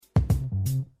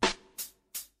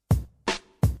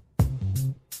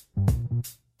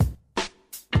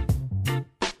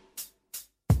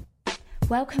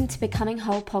welcome to Becoming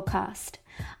Whole podcast.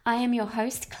 I am your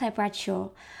host, Claire Bradshaw,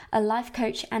 a life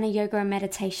coach and a yoga and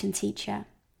meditation teacher.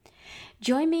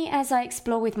 Join me as I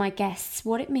explore with my guests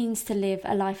what it means to live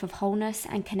a life of wholeness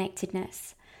and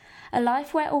connectedness. A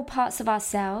life where all parts of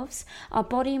ourselves, our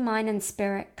body, mind and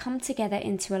spirit come together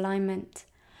into alignment.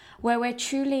 Where we're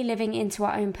truly living into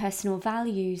our own personal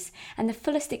values and the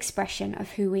fullest expression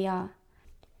of who we are.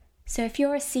 So if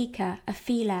you're a seeker, a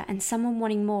feeler and someone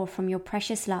wanting more from your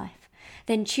precious life,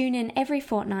 then tune in every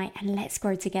fortnight and let's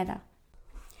grow together.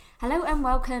 Hello and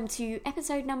welcome to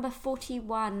episode number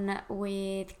 41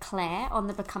 with Claire on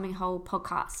the Becoming Whole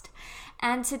podcast.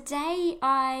 And today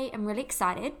I am really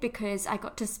excited because I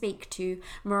got to speak to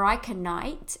Marika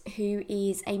Knight, who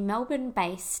is a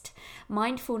Melbourne-based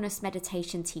mindfulness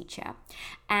meditation teacher.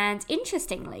 And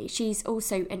interestingly, she's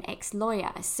also an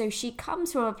ex-lawyer. So she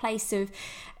comes from a place of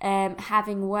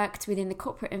having worked within the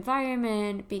corporate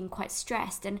environment, being quite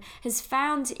stressed, and has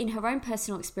found in her own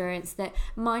personal experience that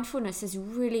mindfulness has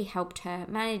really helped her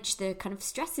manage the kind of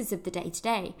stresses of the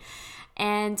day-to-day.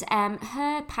 And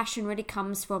her passion really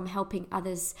comes from helping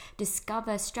others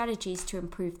discover strategies to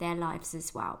improve their lives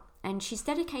as well. And she's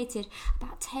dedicated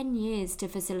about 10 years to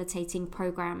facilitating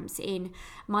programs in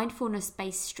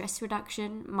mindfulness-based stress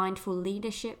reduction, mindful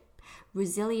leadership,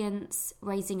 resilience,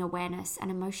 raising awareness,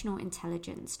 and emotional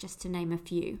intelligence, just to name a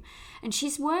few. And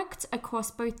she's worked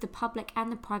across both the public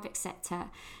and the private sector,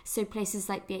 so places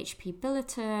like BHP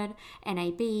Billiton,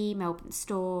 NAB, Melbourne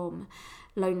Storm,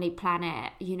 Lonely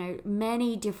Planet,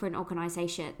 many different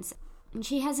organisations. And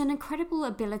she has an incredible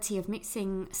ability of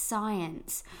mixing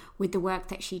science with the work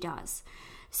that she does.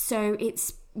 So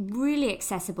it's really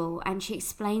accessible and she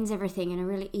explains everything in a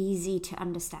really easy to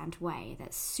understand way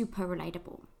that's super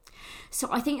relatable. So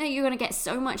I think that you're going to get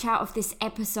so much out of this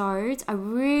episode. I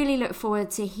really look forward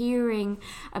to hearing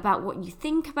about what you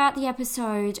think about the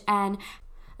episode and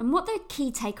what the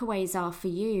key takeaways are for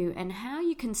you and how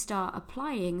you can start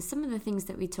applying some of the things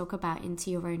that we talk about into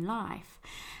your own life.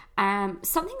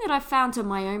 Something that I found on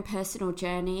my own personal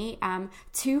journey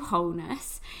to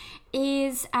wholeness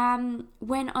is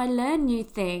when I learn new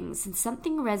things and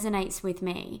something resonates with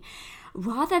me,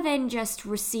 rather than just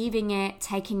receiving it,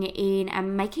 taking it in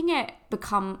and making it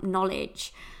become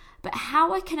knowledge, but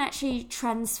how I can actually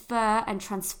transfer and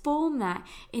transform that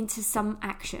into some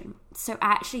action. So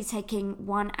actually taking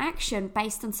one action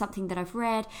based on something that I've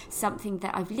read, something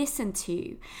that I've listened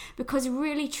to, because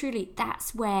really, truly,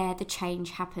 that's where the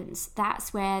change happens.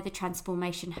 That's where the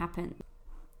transformation happens.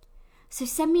 So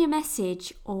send me a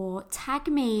message or tag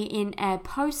me in a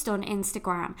post on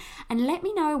Instagram and let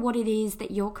me know what it is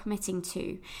that you're committing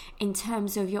to in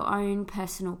terms of your own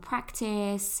personal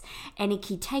practice, any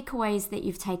key takeaways that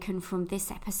you've taken from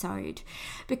this episode.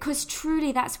 Because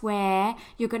truly that's where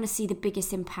you're going to see the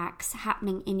biggest impacts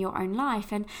happening in your own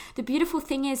life. And the beautiful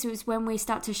thing is when we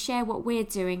start to share what we're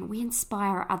doing, we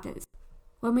inspire others.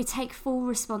 When we take full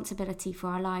responsibility for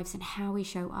our lives and how we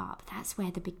show up, that's where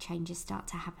the big changes start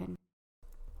to happen.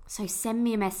 So send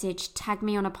me a message, tag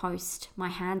me on a post. My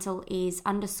handle is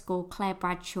 _Claire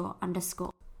Bradshaw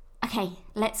 _. Okay,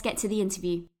 let's get to the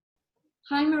interview.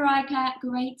 Hi Marika,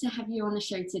 great to have you on the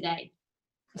show today.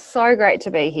 So great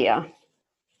to be here.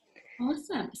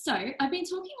 Awesome. So I've been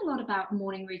talking a lot about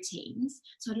morning routines.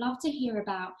 So I'd love to hear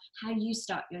about how you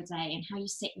start your day and how you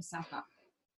set yourself up.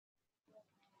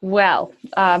 Well,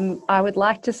 I would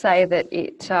like to say that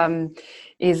it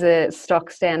is a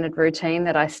stock standard routine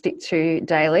that I stick to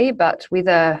daily, but with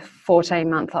a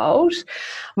 14-month-old,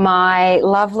 my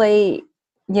lovely,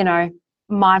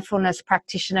 mindfulness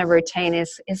practitioner routine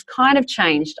is kind of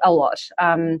changed a lot.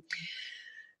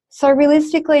 So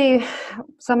realistically,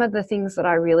 some of the things that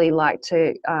I really like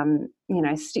to,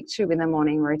 stick to in the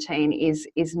morning routine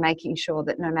is making sure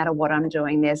that no matter what I'm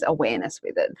doing, there's awareness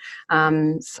with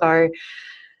it. So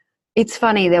it's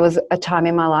funny, there was a time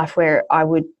in my life where I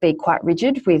would be quite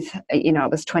rigid with,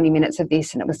 it was 20 minutes of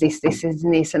this and it was this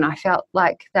and this. And I felt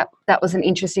like that was an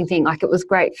interesting thing. Like it was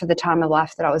great for the time of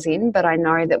life that I was in. But I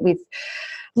know that with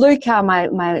Luca, my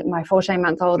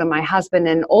 14-month-old and my husband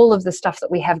and all of the stuff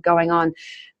that we have going on,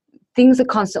 things are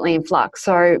constantly in flux.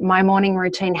 So my morning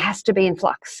routine has to be in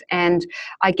flux. And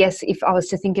I guess if I was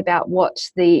to think about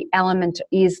what the element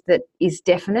is that is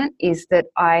definite, is that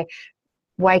I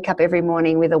wake up every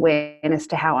morning with awareness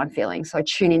to how I'm feeling. So I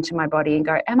tune into my body and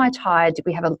go, am I tired? Did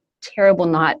we have a terrible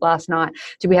night last night?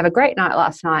 Did we have a great night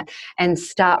last night? And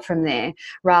start from there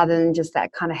rather than just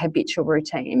that kind of habitual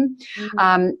routine.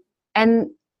 Mm-hmm.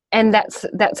 And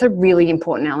that's a really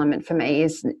important element for me,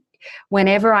 is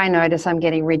whenever I notice I'm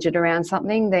getting rigid around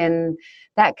something, then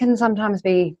that can sometimes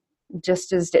be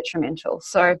just as detrimental.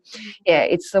 So yeah,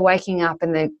 it's the waking up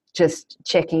and the just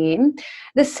checking in.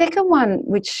 The second one,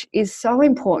 which is so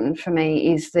important for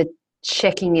me, is the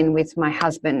checking in with my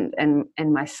husband and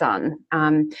my son.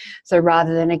 So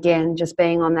rather than, again, just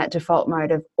being on that default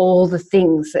mode of all the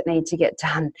things that need to get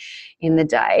done in the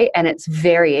day, and it's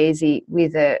very easy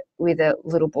with a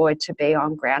little boy to be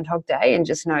on Groundhog Day and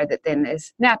just know that then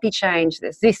there's nappy change,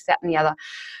 there's this, that and the other.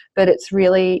 But it's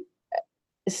really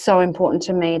so important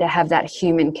to me to have that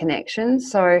human connection.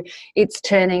 So it's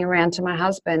turning around to my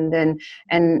husband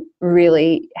and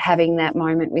really having that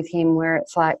moment with him where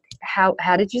it's like, how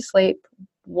did you sleep?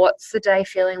 What's the day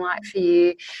feeling like for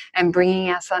you? And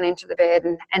bringing our son into the bed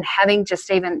and having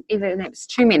just even if it's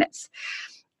 2 minutes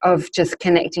of just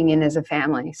connecting in as a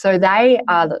family. So they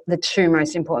are the two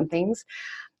most important things.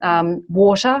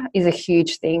 Water is a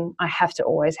huge thing. I have to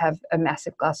always have a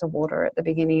massive glass of water at the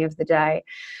beginning of the day.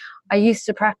 I used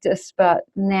to practice, but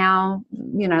now,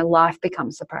 life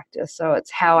becomes the practice. So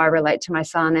it's how I relate to my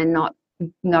son and not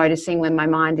noticing when my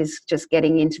mind is just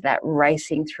getting into that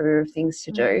racing through of things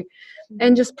to do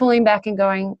and just pulling back and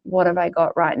going, what have I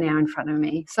got right now in front of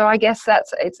me? So I guess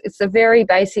it's a very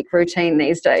basic routine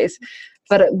these days,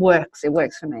 but it works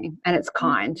for me and it's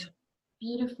kind.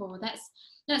 Beautiful.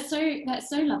 That's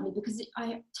so lovely, because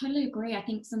I totally agree. I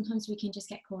think sometimes we can just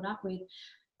get caught up with,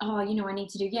 I need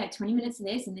to do 20 minutes of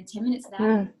this and then 10 minutes of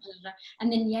that,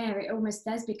 and then it almost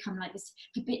does become like this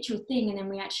habitual thing, and then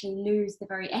we actually lose the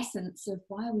very essence of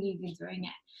why are we even doing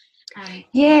it.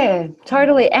 Yeah,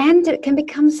 totally. And it can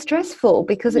become stressful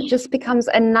because it just becomes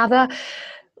another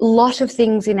lot of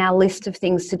things in our list of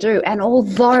things to do. And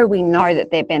although we know that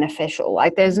they're beneficial,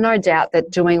 like there's no doubt that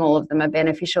doing all of them are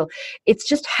beneficial, it's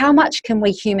just how much can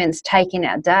we humans take in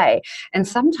our day? And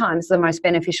sometimes the most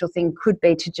beneficial thing could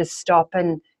be to just stop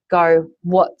and go,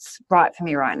 what's right for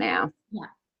me right now?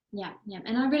 Yeah.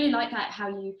 And I really like that, how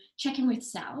you check in with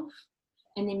self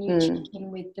and then you check in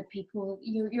with the people,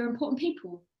 your important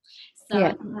people. So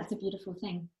I think that's a beautiful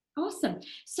thing. Awesome.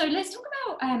 So let's talk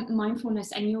about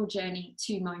mindfulness and your journey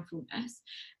to mindfulness.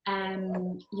 I've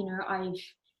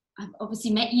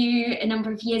obviously met you a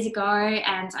number of years ago,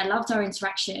 and I loved our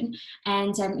interaction.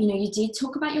 And you did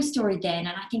talk about your story then,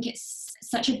 and I think it's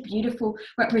such a beautiful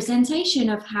representation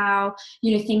of how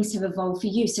things have evolved for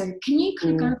you. So can you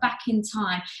kind of go back in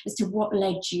time as to what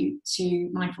led you to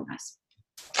mindfulness?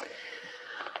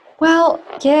 Well,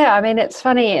 yeah, I mean, it's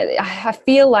funny. I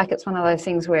feel like it's one of those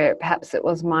things where perhaps it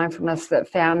was mindfulness that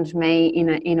found me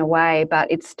in a way,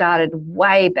 but it started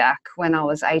way back when I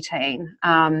was 18,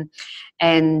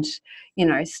 and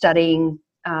studying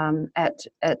at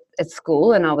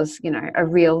school, and I was a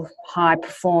real high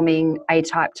performing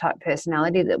A-type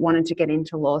personality that wanted to get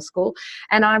into law school,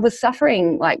 and I was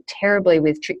suffering like terribly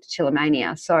with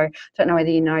trichotillomania. So I don't know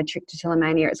whether you know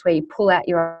trichotillomania. It's where you pull out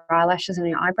your eyelashes and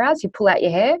your eyebrows, you pull out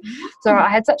your hair. So I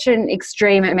had such an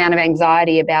extreme amount of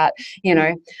anxiety about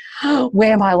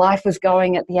where my life was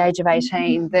going at the age of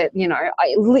 18 that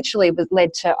I literally was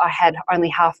led to, I had only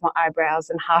half my eyebrows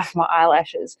and half my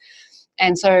eyelashes.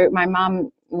 And so my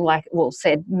mum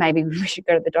said maybe we should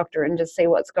go to the doctor and just see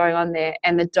what's going on there.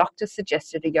 And the doctor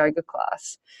suggested a yoga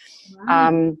class.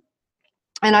 Wow.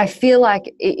 And I feel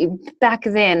like back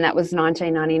then, that was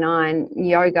 1999,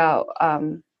 yoga,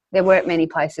 there weren't many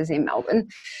places in Melbourne.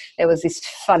 There was this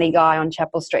funny guy on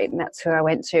Chapel Street, and that's who I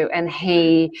went to. And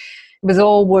it was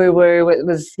all woo-woo. It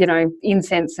was,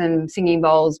 incense and singing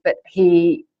bowls, but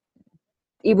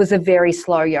it was a very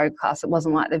slow yoga class. It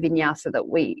wasn't like the vinyasa that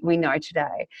we know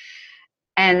today.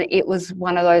 And it was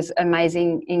one of those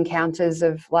amazing encounters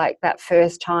of like that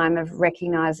first time of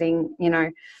recognizing,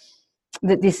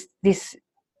 that this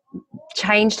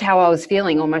changed how I was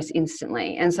feeling almost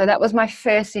instantly. And so that was my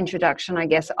first introduction, I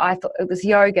guess. I thought it was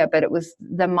yoga, but it was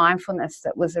the mindfulness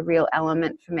that was a real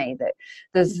element for me, that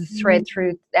there's a thread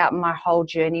throughout my whole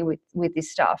journey with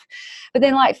this stuff. But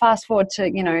then fast forward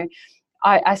to,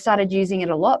 I started using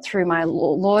it a lot through my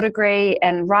law degree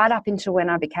and right up into when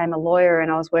I became a lawyer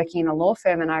and I was working in a law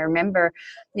firm. And I remember,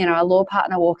 a law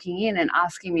partner walking in and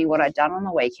asking me what I'd done on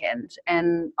the weekend.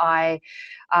 And I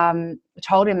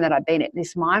told him that I'd been at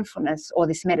this mindfulness or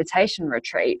this meditation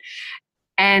retreat.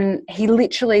 And he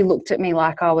literally looked at me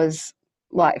like I was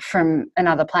like from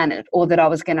another planet, or that I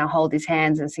was going to hold his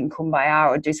hands and sing Kumbaya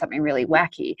or do something really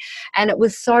wacky. And it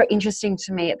was so interesting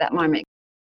to me at that moment.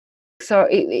 So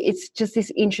it's just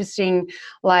this interesting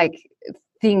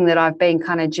thing that I've been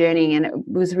kind of journeying, and it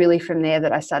was really from there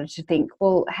that I started to think,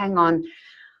 well, hang on,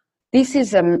 this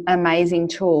is an amazing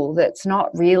tool that's not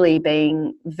really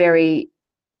being very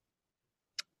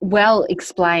well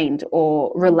explained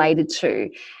or related to,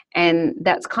 and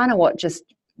that's kind of what just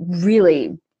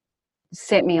really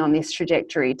set me on this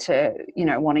trajectory to,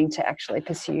 wanting to actually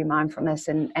pursue mindfulness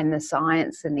and the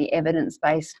science and the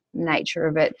evidence-based nature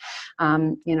of it,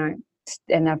 and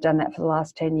I've done that for the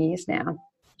last 10 years now.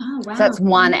 Oh, wow. So that's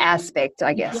one aspect,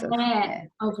 I guess, of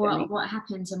what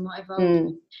happens and what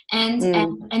evolved.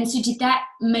 And so did that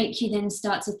make you then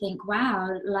start to think, wow,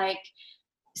 like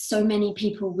so many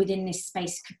people within this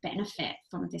space could benefit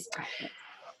from this practice?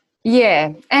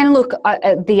 Yeah. And look,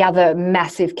 the other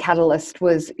massive catalyst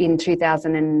was in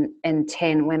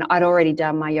 2010 when I'd already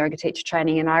done my yoga teacher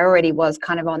training, and I already was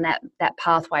kind of on that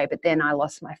pathway, but then I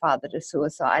lost my father to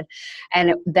suicide.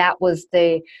 And that was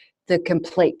the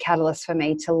complete catalyst for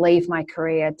me to leave my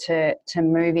career to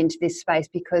move into this space,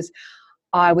 because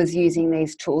I was using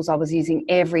these tools. I was using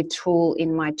every tool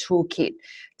in my toolkit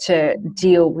to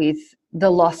deal with the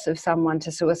loss of someone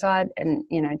to suicide, and,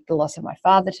 the loss of my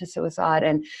father to suicide.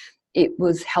 And it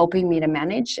was helping me to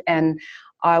manage. And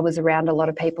I was around a lot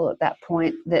of people at that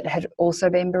point that had also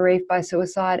been bereaved by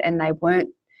suicide, and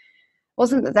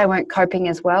wasn't that they weren't coping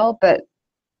as well, but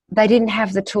they didn't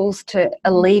have the tools to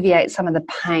alleviate some of the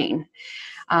pain,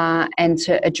 and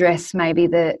to address maybe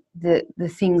the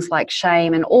things like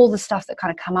shame and all the stuff that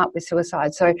kind of come up with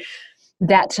suicide. So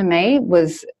that to me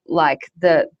was like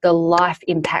the life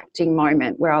impacting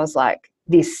moment where I was like,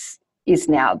 this is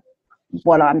now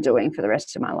what I'm doing for the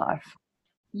rest of my life.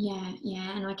 Yeah.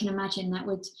 And I can imagine that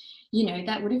would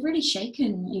have really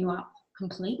shaken you up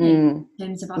completely in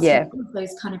terms of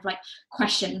those kind of like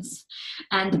questions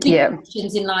and the big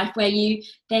questions in life, where you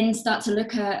then start to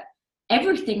look at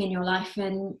everything in your life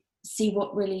and see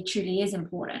what really truly is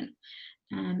important.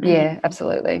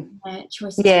 Absolutely.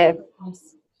 Choices.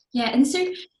 Yeah. And so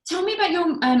tell me about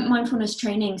your mindfulness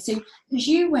training. So, because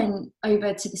you went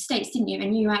over to the States, didn't you?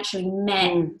 And you actually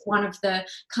met one of the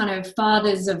kind of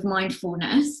fathers of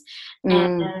mindfulness.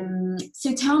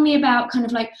 So tell me about kind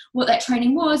of like what that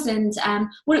training was and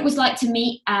what it was like to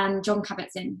meet Jon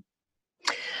Kabat-Zinn.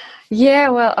 Yeah,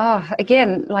 well,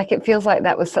 again, like it feels like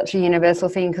that was such a universal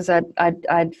thing, because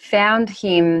I'd found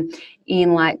him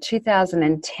in like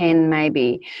 2010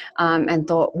 maybe, and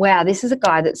thought, wow, this is a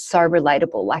guy that's so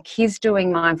relatable. Like he's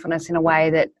doing mindfulness in a way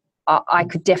that I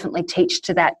could definitely teach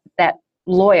to that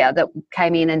lawyer that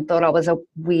came in and thought I was a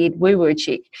weird woo-woo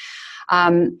chick.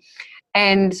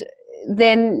 And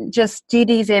then just did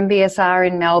his MBSR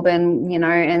in Melbourne,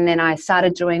 and then I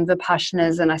started doing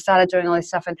Vipassanas and I started doing all this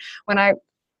stuff. And when I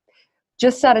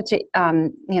just started to,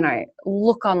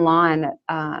 look online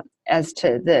as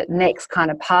to the next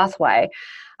kind of pathway,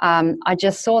 I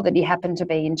just saw that he happened to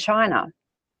be in China.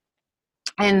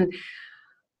 And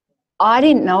I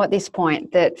didn't know at this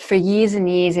point that for years and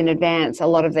years in advance, a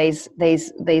lot of these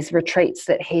retreats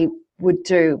that he would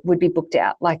do would be booked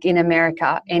out. Like in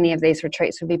America, any of these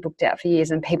retreats would be booked out for years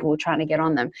and people were trying to get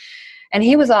on them. And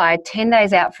here was I 10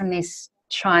 days out from this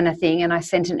China thing, and I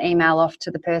sent an email off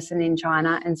to the person in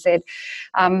China and said,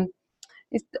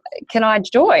 can I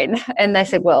join? And they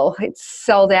said, well, it's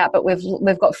sold out, but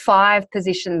we've got 5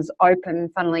 positions open,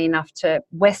 funnily enough, to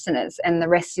Westerners, and the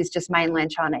rest is just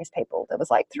mainland Chinese people. There was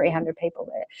like 300 people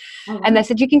there. Oh, wow. And they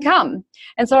said, you can come.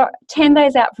 And so 10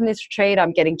 days out from this retreat,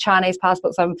 I'm getting Chinese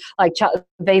passports, I'm like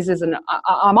visas, and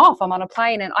I'm off. I'm on a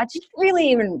plane, and I didn't really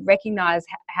even recognize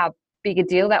how big a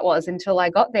deal that was until I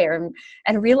got there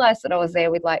and realized that I was there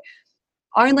with like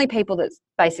only people that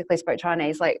basically spoke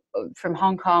Chinese, like from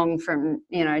Hong Kong, from,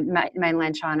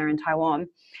 mainland China and Taiwan.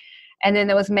 And then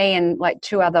there was me and like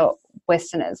 2 other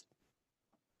Westerners.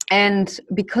 And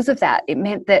because of that, it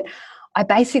meant that I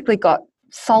basically got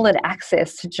solid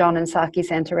access to Jon and Saki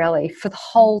Santarelli for the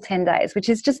whole 10 days, which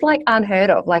is just like unheard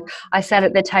of. Like I sat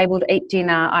at their table to eat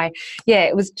dinner.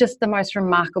 It was just the most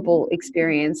remarkable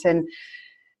experience.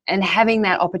 And having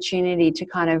that opportunity to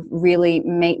kind of really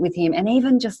meet with him, and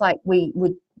even just like we'd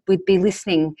be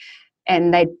listening,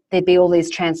 and there'd be all these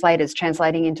translators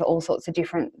translating into all sorts of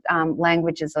different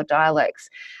languages or dialects,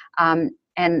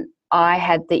 and I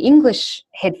had the English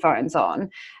headphones on,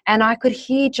 and I could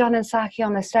hear Jon and Saki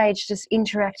on the stage just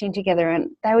interacting together, and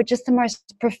they were just the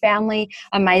most profoundly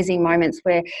amazing moments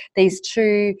where these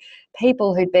 2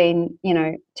 people who'd been,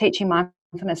 teaching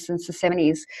mindfulness since the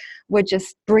 70s were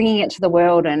just bringing it to the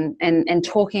world and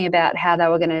talking about how they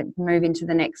were going to move into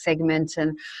the next segment.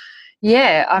 And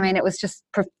it was just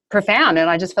profound, and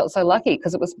I just felt so lucky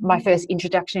because it was my first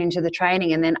introduction into the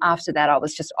training, and then after that I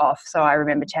was just off. So I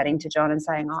remember chatting to Jon and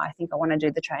saying, I think I want to do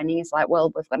the training. He's like,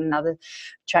 well, we've got another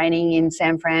training in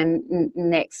San Fran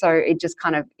next. So it just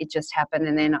happened,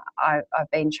 and then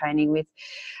I've been training with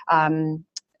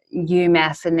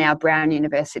UMass and now Brown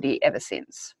University ever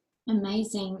since.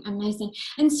 Amazing, amazing.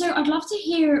 And so I'd love to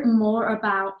hear more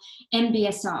about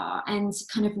MBSR and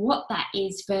kind of what that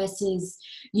is versus,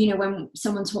 when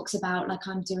someone talks about like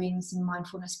I'm doing some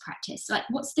mindfulness practice, like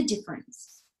what's the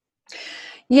difference?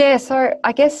 Yeah, so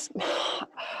I guess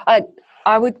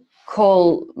I would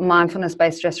call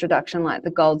mindfulness-based stress reduction like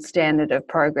the gold standard of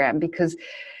program because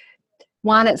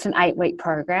one, it's an 8-week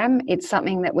program. It's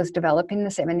something that was developed in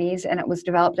the 70s and it was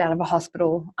developed out of a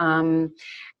hospital.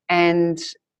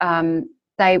 It's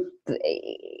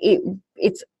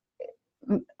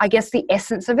I guess the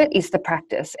essence of it is the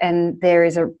practice, and there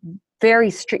is a very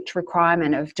strict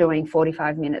requirement of doing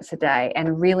 45 minutes a day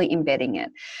and really embedding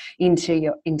it into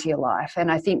your life.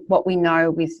 And I think what we know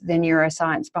with the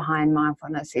neuroscience behind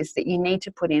mindfulness is that you need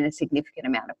to put in a significant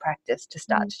amount of practice to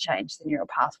start to change the neural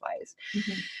pathways.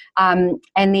 And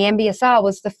the MBSR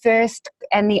was the first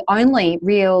and the only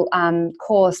real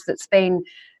course that's been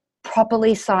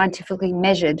properly scientifically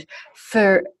measured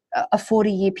for a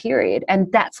 40-year period,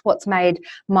 and that's what's made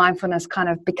mindfulness kind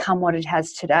of become what it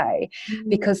has today,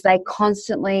 because they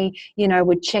constantly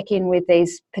would check in with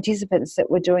these participants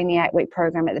that were doing the 8-week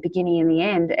program at the beginning and the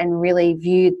end, and really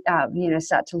view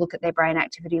start to look at their brain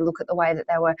activity, look at the way that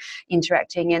they were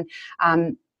interacting,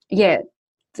 and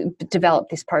develop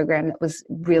this program that was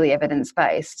really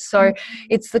evidence-based. So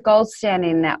it's the gold standard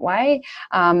in that way.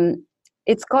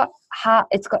 It's got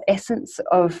essence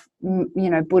of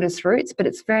Buddhist roots, but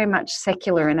it's very much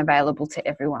secular and available to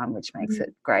everyone, which makes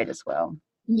it great as well.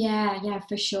 Yeah,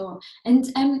 for sure. And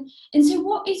so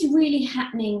what is really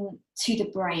happening to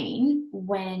the brain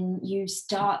when you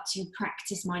start to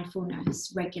practice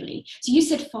mindfulness regularly? So you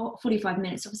said 45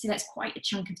 minutes, obviously that's quite a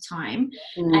chunk of time.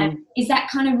 Is that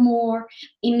kind of more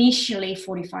initially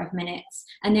 45 minutes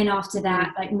and then after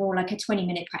that like more like a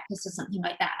 20-minute practice or something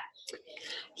like that?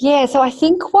 Yeah, so I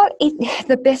think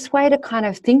the best way to kind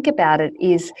of think about it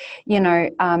is,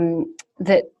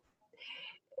 that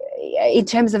in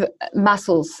terms of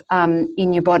muscles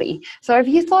in your body. So have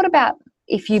you thought about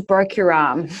if you broke your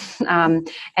arm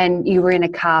and you were in a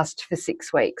cast for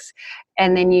 6 weeks,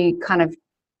 and then you kind of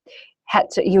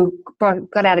you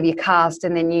got out of your cast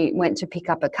and then you went to pick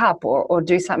up a cup or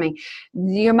do something,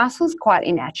 your muscle's quite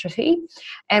in atrophy.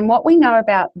 And what we know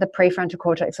about the prefrontal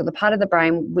cortex, or the part of the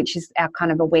brain which is our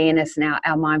kind of awareness and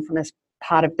our mindfulness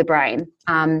part of the brain,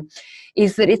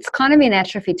 is that it's kind of in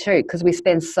atrophy too, because we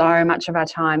spend so much of our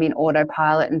time in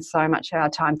autopilot and so much of our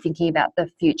time thinking about the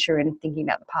future and thinking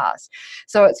about the past.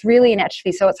 So it's really in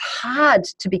atrophy. So it's hard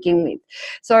to begin with.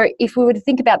 So if we were to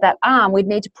think about that arm, we'd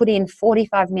need to put in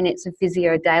 45 minutes of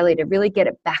physio daily to really get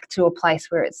it back to a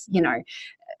place where it's,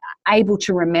 able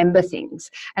to remember things.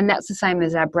 And that's the same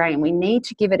as our brain. We need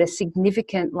to give it a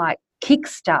significant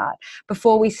kickstart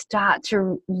before we start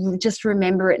to just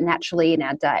remember it naturally in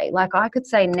our day. Like I could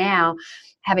say now,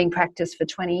 having practiced for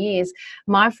 20 years,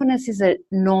 mindfulness is a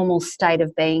normal state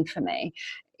of being for me.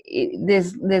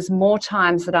 There's more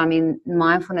times that I'm in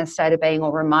mindfulness state of being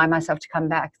or remind myself to come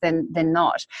back than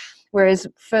not. Whereas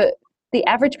for the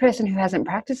average person who hasn't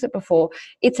practiced it before,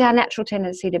 it's our natural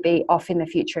tendency to be off in the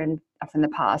future and off in the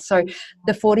past. So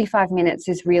the 45 minutes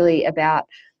is really about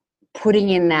putting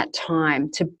in that time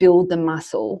to build the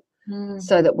muscle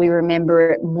so that we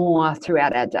remember it more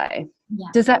throughout our day. Yeah.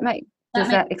 Does that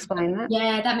explain that?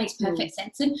 Yeah, that makes perfect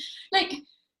sense. And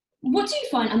what do you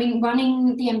find? I mean,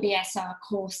 running the MBSR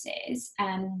courses,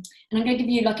 and I'm going to give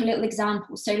you a little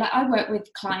example. So I work with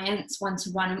clients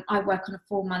one-to-one, and I work on a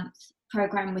 4-month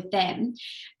program with them,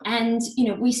 and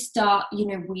we start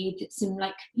with some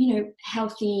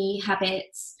healthy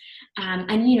habits,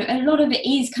 and a lot of it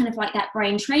is kind of like that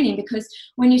brain training, because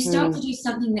when you start to do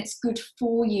something that's good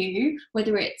for you,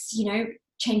 whether it's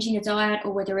changing your diet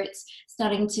or whether it's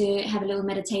starting to have a little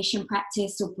meditation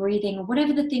practice or breathing or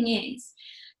whatever the thing is,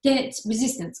 that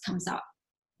resistance comes up.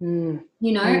 And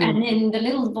then the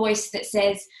little voice that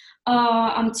says,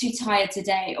 oh, I'm too tired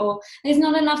today, or there's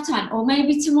not enough time, or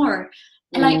maybe tomorrow.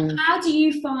 How do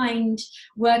you find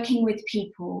working with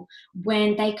people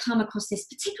when they come across this,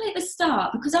 particularly at the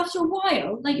start? Because after a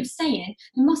while, like you're saying,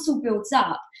 the muscle builds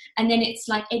up, and then it's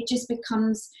it just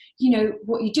becomes,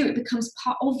 what you do, it becomes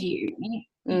part of you. You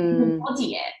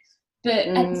embody it. But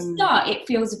at the start, it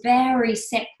feels very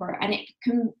separate, and it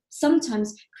can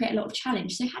sometimes create a lot of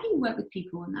challenge. So how do you work with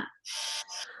people on that?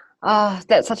 Oh,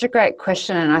 that's such a great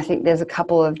question, and I think there's a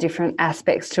couple of different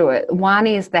aspects to it. One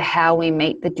is the how we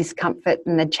meet the discomfort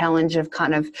and the challenge of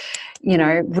kind of,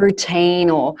 routine,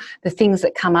 or the things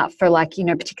that come up for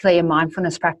particularly a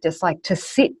mindfulness practice, to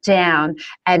sit down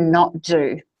and not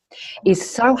do. is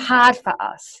so hard for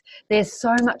us. There's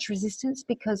so much resistance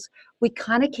because we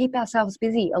kind of keep ourselves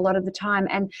busy a lot of the time.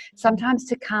 And sometimes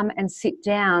to come and sit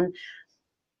down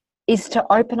is to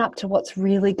open up to what's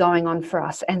really going on for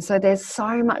us. And so there's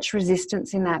so much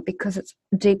resistance in that because it's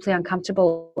deeply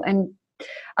uncomfortable. And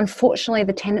unfortunately,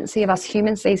 the tendency of us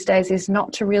humans these days is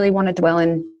not to really want to dwell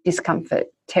in discomfort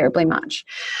terribly much.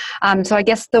 So I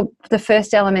guess the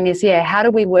first element is, how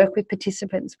do we work with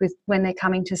participants when they're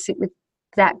coming to sit with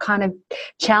that kind of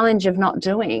challenge of not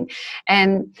doing?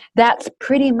 And that's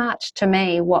pretty much, to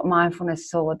me, what mindfulness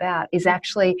is all about, is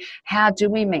actually how do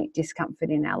we meet discomfort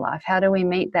in our life? How do we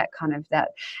meet that kind of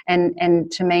that?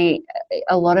 And to me,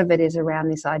 a lot of it is around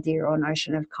this idea or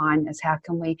notion of kindness. How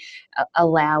can we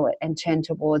allow it and turn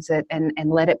towards it and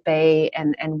let it be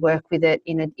and work with it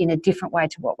in a different way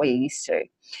to what we're used to?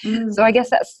 So I guess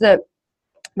that's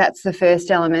the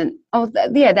first element.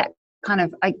 That kind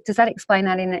of, does that explain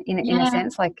that in a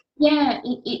sense?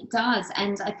 It does.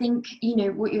 And I think,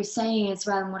 what you're saying as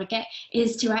well, and what I get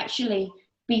is to actually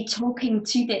be talking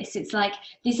to this. It's like,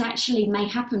 this actually may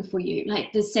happen for you,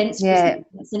 like the sense of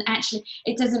resistance. And actually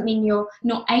it doesn't mean you're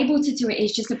not able to do it.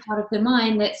 It's just a part of the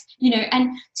mind that's,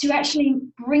 and to actually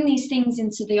bring these things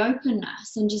into the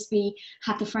openness and just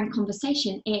have the frank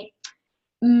conversation, it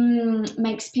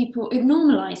makes people, it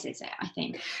normalizes it, I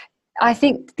think.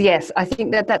 Yes, I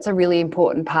think that's a really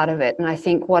important part of it. And I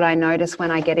think what I notice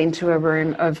when I get into a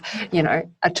room of,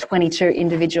 22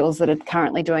 individuals that are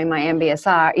currently doing my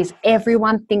MBSR is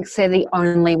everyone thinks they're the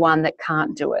only one that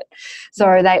can't do it.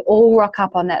 So they all rock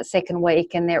up on that second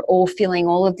week and they're all feeling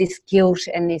all of this guilt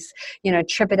and this,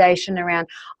 trepidation around,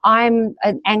 I'm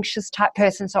an anxious type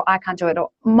person, so I can't do it, or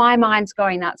my mind's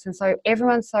going nuts. And so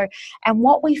and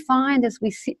what we find as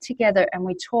we sit together and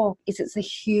we talk is it's a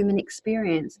human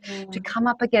experience. To come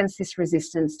up against this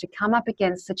resistance, to come up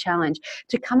against the challenge,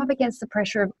 to come up against the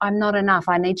pressure of I'm not enough,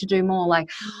 I need to do more.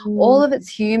 All of it's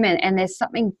human, and there's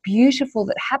something beautiful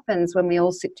that happens when we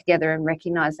all sit together and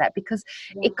recognize that, because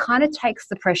it kind of takes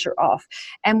the pressure off.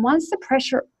 And once the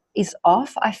pressure is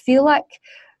off, I feel like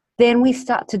then we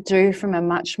start to do from a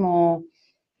much more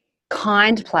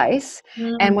kind place.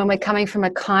 And when we're coming from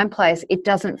a kind place, it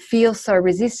doesn't feel so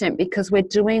resistant because we're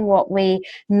doing what we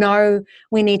know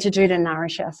we need to do to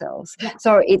nourish ourselves.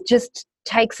 So it just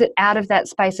takes it out of that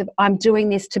space of I'm doing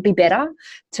this to be better,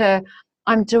 to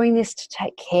I'm doing this to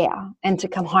take care and to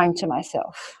come home to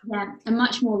myself. A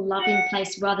much more loving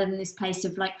place, rather than this place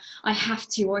of like, I have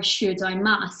to, or I should, I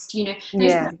must, those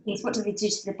things, what do they do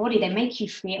to the body? They make you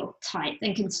feel tight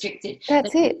and constricted.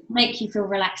 That's it. Make you feel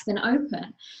relaxed and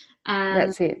open.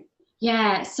 That's it.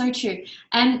 Yeah, so true.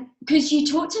 Because you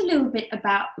talked a little bit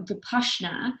about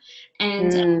Vipassana,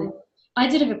 and I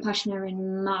did a Vipassana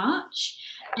in March,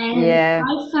 and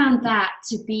I found that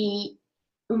to be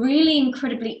really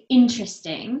incredibly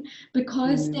interesting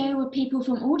because there were people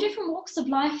from all different walks of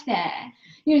life there.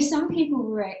 Some people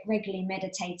were regularly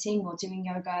meditating or doing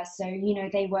yoga, so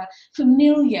they were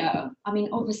familiar. I mean,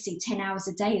 obviously 10 hours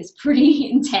a day is pretty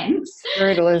intense.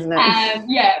 Brutal, isn't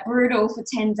it? Brutal for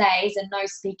 10 days and no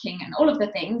speaking and all of the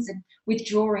things, and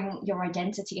withdrawing your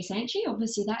identity essentially.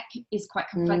 Obviously that is quite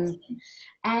complex.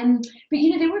 But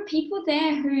there were people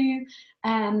there who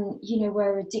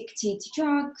were addicted to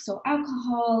drugs or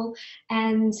alcohol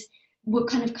and were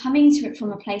kind of coming to it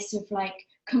from a place of like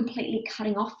completely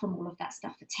cutting off from all of that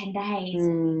stuff for 10 days.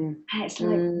 And it's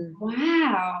like,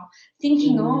 wow,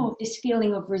 thinking of this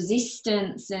feeling of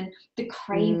resistance and the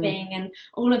craving and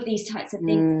all of these types of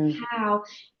things, how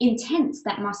intense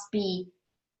that must be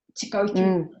to go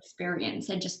through the experience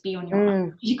and just be on your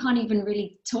own. You can't even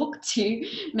really talk to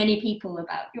many people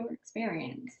about your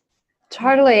experience.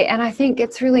 Totally. And I think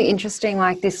it's really interesting,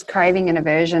 like this craving and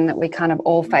aversion that we kind of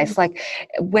all face, like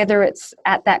whether it's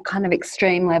at that kind of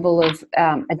extreme level of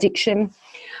addiction.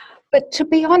 But to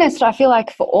be honest, I feel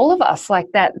like for all of us, like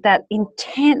that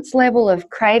intense level of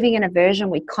craving and aversion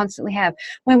we constantly have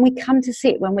when we come to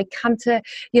sit, when we come to,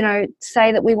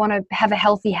 say that we want to have a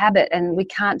healthy habit and we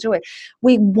can't do it.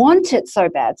 We want it so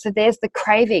bad. So there's the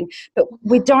craving, but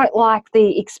we don't like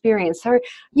the experience. So,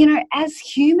 as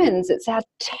humans, it's our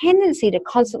tendency to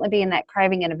constantly be in that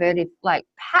craving and avertive like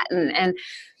pattern. And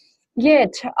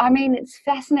it's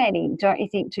fascinating, don't you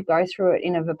think, to go through it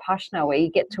in a Vipassana where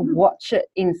you get to watch it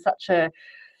in such a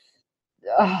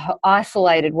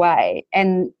isolated way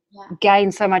and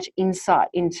gain so much insight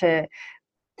into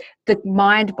the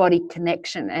mind-body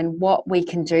connection and what we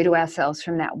can do to ourselves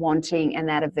from that wanting and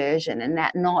that aversion and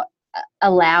that not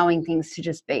allowing things to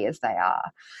just be as they are.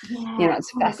 It's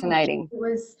fascinating.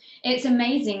 It's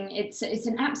amazing. It's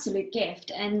an absolute gift.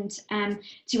 And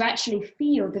to actually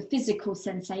feel the physical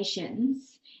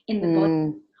sensations in the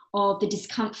body of the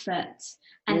discomfort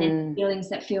and then feelings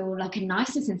that feel like a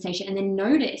nicer sensation, and then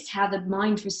notice how the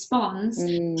mind responds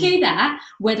to that,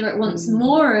 whether it wants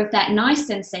more of that nice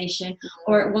sensation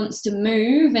or it wants to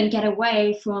move and get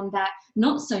away from that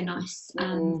not so nice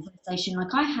sensation.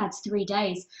 Like I had 3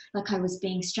 days like I was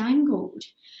being strangled.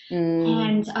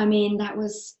 And I mean, that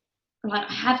was like,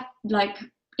 I had like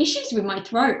issues with my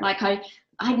throat. Like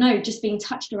I know just being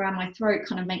touched around my throat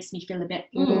kind of makes me feel a bit,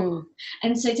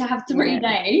 and so to have 3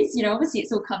 days, you know, obviously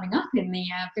it's all coming up in the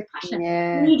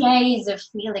Vipassana, 3 days of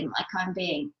feeling like I'm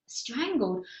being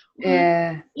strangled,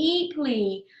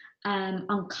 deeply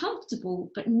uncomfortable,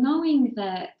 but knowing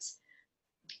that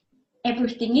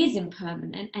everything is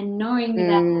impermanent, and knowing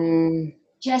that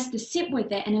just to sit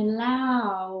with it and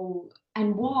allow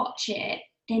and watch it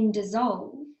then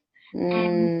dissolve.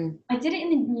 And I did it in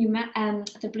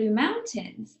the Blue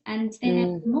Mountains, and then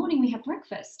in the morning we had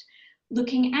breakfast,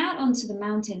 looking out onto the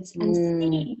mountains and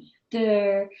seeing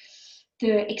the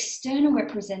external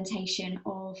representation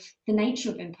of the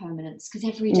nature of impermanence,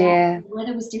 because every day the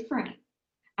weather was different.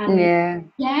 It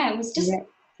was just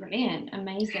brilliant,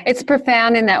 amazing. It's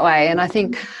profound in that way, and I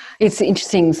think it's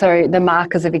interesting. So the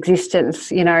markers of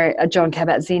existence, you know, Jon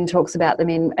Kabat-Zinn talks about them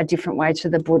in a different way to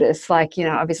the Buddhists. Like, you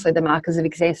know, obviously the markers of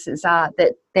existence are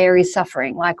that there is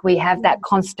suffering. Like we have that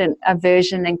constant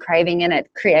aversion and craving, and it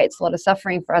creates a lot of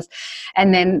suffering for us.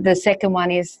 And then the second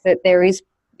one is that there is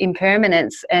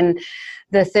impermanence, and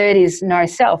the third is no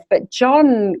self. But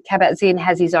Jon Kabat-Zinn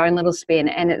has his own little spin,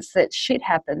 and it's that shit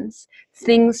happens,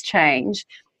 things change.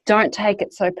 Don't take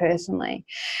it so personally.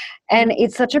 And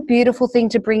it's such a beautiful thing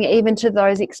to bring even to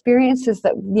those experiences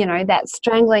that, you know, that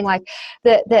strangling, like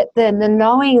the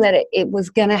knowing that it's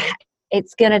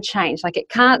going to change. Like it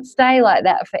can't stay like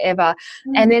that forever.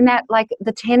 And then that, like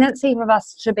the tendency of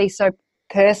us to be so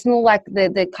personal, like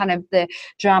the kind of the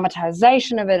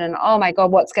dramatization of it, and oh my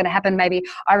God, what's going to happen? Maybe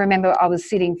I remember I was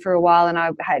sitting for a while and I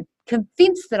had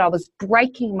convinced that I was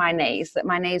breaking my knees, that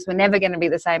my knees were never going to be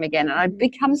the same again, and I'd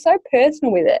become so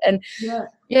personal with it. And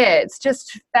it's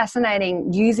just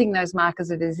fascinating using those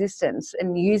markers of existence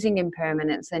and using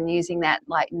impermanence and using that,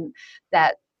 like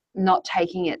that, not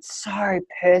taking it so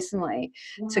personally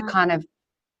to kind of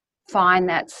find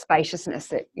that spaciousness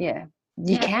that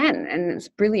you can, and it's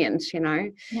brilliant, you know.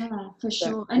 Yeah, for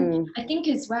sure. And I think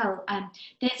as well,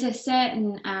 there's a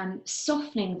certain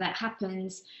softening that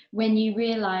happens when you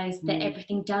realize that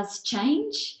everything does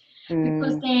change.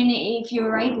 Because then if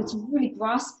you're able to really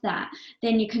grasp that,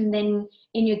 then you can then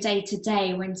in your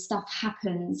day-to-day when stuff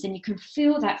happens and you can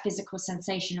feel that physical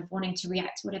sensation of wanting to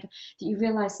react to whatever, that you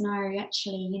realize, no,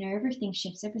 actually, you know, everything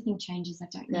shifts, everything changes. I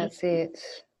don't need That's it.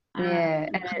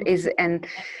 And it is, and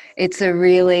it's a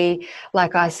really,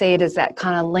 like I see it as that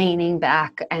kind of leaning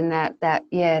back and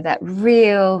that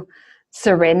real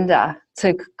surrender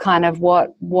to kind of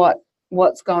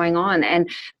what's going on, and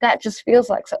that just feels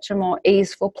like such a more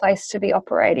easeful place to be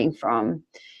operating from,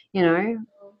 you know.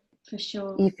 For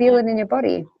sure. You feel it in your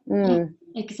body. Yeah,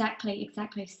 exactly.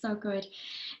 So good.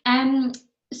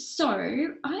 So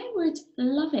I would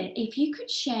love it if you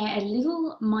could share a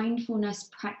little mindfulness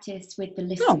practice with the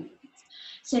listeners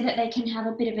so that they can have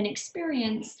a bit of an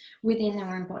experience within their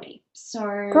own body. So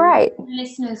great.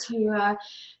 Listeners who are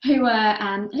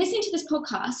listening to this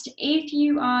podcast, if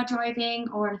you are driving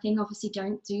or anything, obviously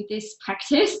don't do this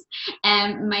practice.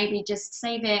 Maybe just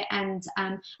save it and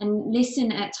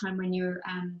listen at a time when you're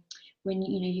when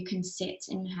you can sit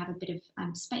and have a bit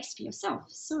of space for yourself.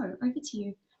 So over to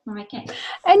you, Marijke.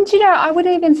 And, you know, I would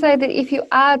even say that if you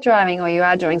are driving or you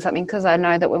are doing something, because I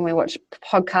know that when we watch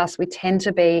podcasts, we tend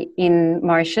to be in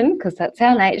motion because that's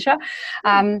our nature,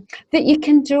 that you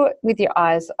can do it with your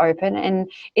eyes open. And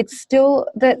it's still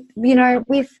that, you know,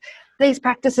 with these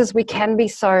practices, we can be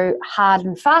so hard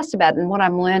and fast about it. And what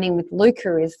I'm learning with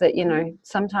Luca is that, you know,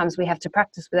 sometimes we have to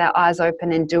practice with our eyes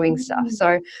open and doing stuff.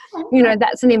 So, you know,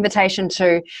 that's an invitation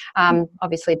to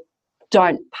obviously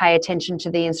don't pay attention to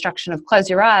the instruction of close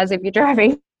your eyes if you're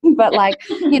driving. But like,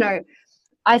 you know,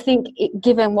 I think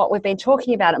given what we've been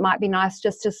talking about, it might be nice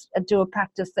just to do a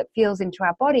practice that feels into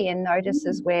our body and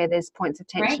notices where there's points of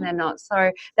tension and not.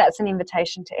 So that's an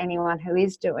invitation to anyone who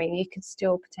is doing. You could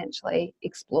still potentially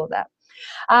explore that.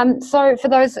 So for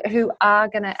those who are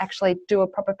going to actually do a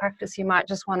proper practice, you might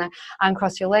just want to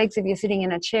uncross your legs if you're sitting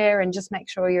in a chair and just make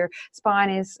sure your spine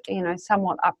is, you know,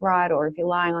 somewhat upright, or if you're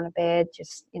lying on a bed,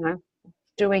 just, you know,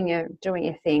 doing your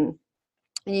thing.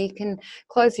 And you can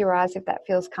close your eyes if that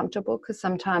feels comfortable, because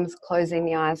sometimes closing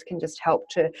the eyes can just help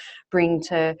to bring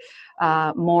to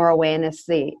more awareness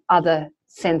the other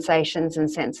sensations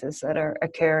and senses that are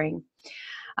occurring.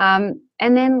 And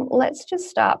then let's just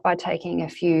start by taking a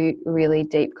few really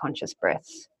deep conscious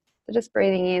breaths. So just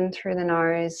breathing in through the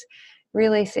nose,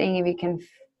 really seeing if you can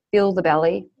fill the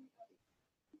belly.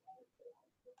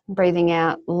 Breathing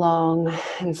out long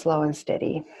and slow and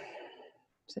steady.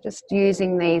 So just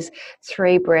using these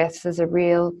 3 breaths as a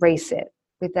real reset,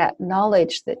 with that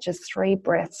knowledge that just 3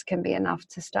 breaths can be enough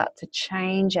to start to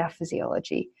change our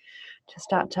physiology, to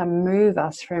start to move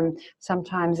us from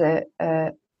sometimes a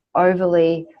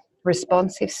overly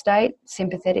responsive state,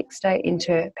 sympathetic state,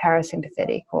 into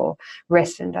parasympathetic or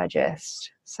rest and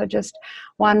digest. So just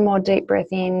one more deep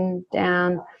breath in,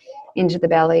 down into the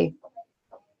belly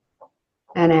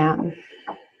and out.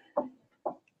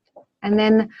 And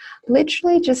then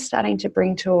literally just starting to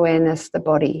bring to awareness the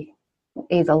body,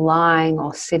 either lying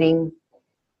or sitting,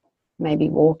 maybe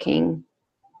walking.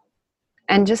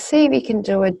 And just see if you can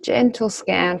do a gentle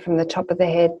scan from the top of the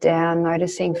head down,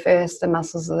 noticing first the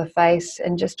muscles of the face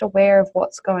and just aware of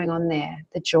what's going on there.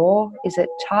 The jaw, is it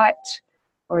tight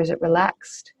or is it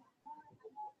relaxed?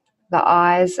 The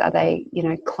eyes, are they,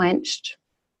 clenched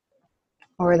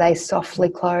or are they softly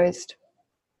closed?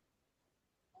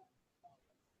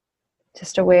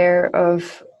 Just aware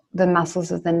of the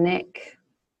muscles of the neck.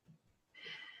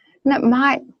 And it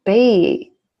might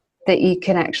be that you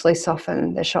can actually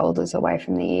soften the shoulders away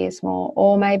from the ears more,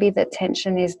 or maybe the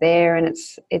tension is there and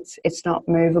it's not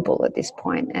movable at this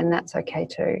point, and that's okay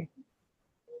too.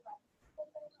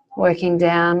 Working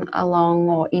down along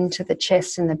or into the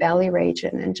chest and the belly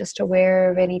region, and just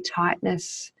aware of any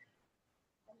tightness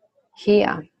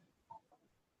here.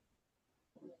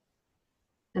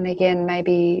 And again,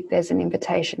 maybe there's an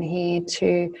invitation here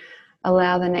to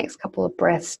allow the next couple of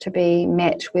breaths to be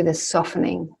met with a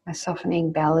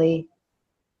softening belly,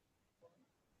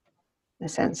 a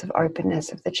sense of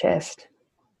openness of the chest.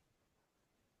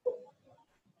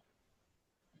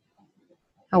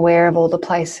 Aware of all the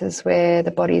places where the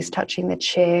body is touching the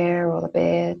chair or the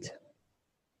bed.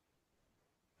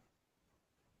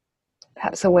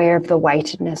 Perhaps aware of the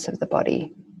weightedness of the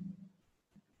body.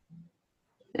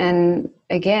 And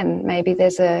again, maybe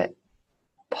there's a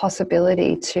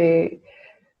possibility to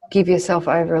give yourself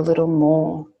over a little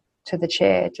more to the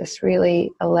chair, just really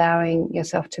allowing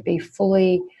yourself to be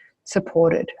fully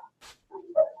supported.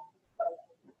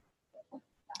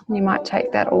 You might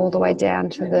take that all the way down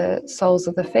to the soles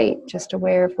of the feet, just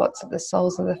aware of what's at the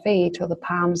soles of the feet or the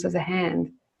palms of the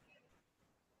hand.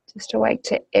 Just awake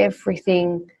to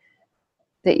everything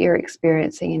that you're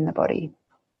experiencing in the body.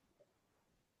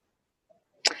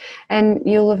 And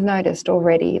you'll have noticed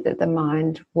already that the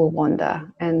mind will wander,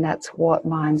 and that's what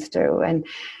minds do. And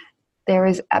there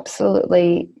is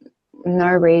absolutely no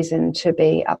reason to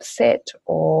be upset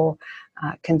or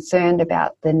concerned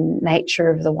about the nature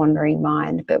of the wandering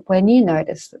mind. But when you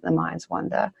notice that the minds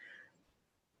wander,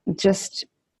 just,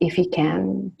 if you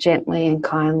can, gently and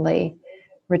kindly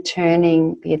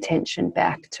returning the attention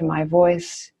back to my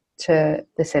voice, to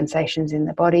the sensations in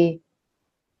the body.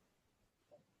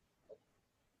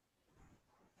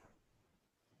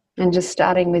 And just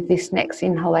starting with this next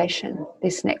inhalation,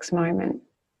 this next moment.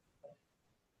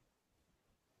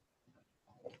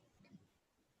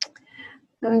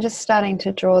 And just starting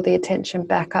to draw the attention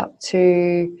back up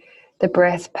to the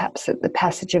breath, perhaps at the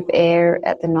passage of air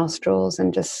at the nostrils,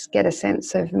 and just get a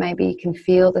sense of, maybe you can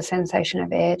feel the sensation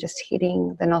of air just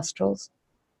hitting the nostrils.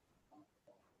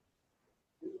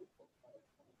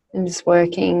 And just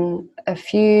working a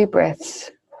few breaths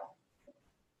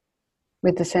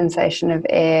with the sensation of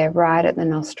air right at the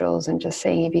nostrils, and just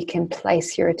seeing if you can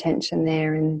place your attention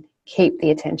there and keep the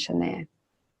attention there.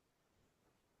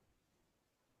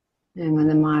 And when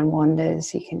the mind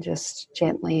wanders, you can just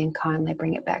gently and kindly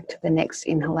bring it back to the next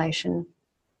inhalation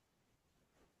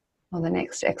or the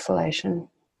next exhalation.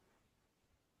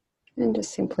 And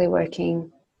just simply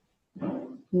working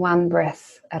one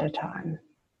breath at a time.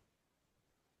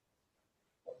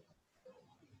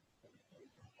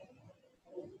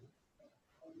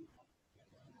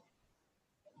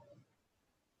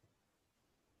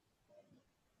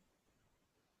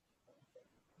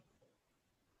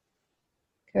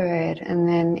 Good. And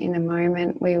then in a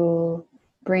moment, we will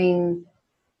bring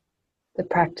the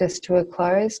practice to a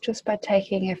close just by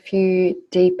taking a few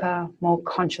deeper, more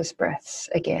conscious breaths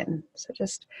again. So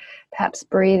just perhaps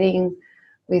breathing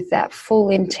with that full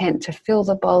intent to fill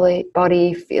the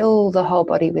body, fill the whole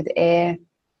body with air.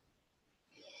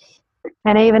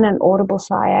 And even an audible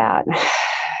sigh out.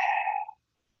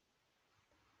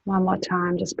 One more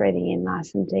time, just breathing in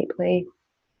nice and deeply.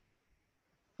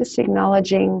 Just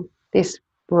acknowledging this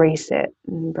reset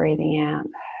and breathing out.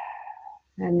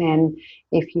 And then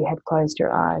if you had closed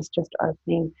your eyes, just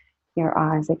opening your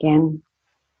eyes again.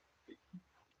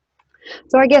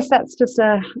 So I guess that's just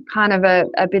a kind of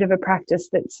a bit of a practice.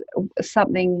 That's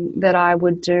something that I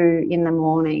would do in the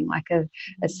morning, like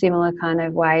a similar kind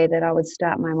of way that I would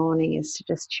start my morning, is to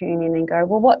just tune in and go,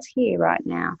 well, what's here right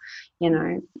now? You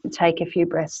know, take a few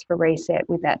breaths for reset,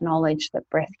 with that knowledge that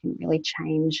breath can really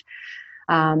change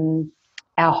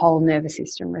our whole nervous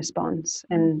system response,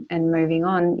 and moving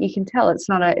on. You can tell it's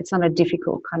not a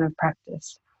difficult kind of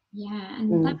practice. Yeah,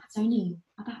 and that was only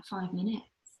about 5 minutes.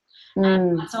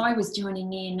 So I was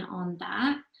joining in on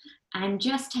that, and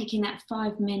just taking that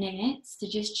 5 minutes to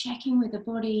just check in with the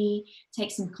body, take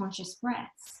some conscious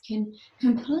breaths, can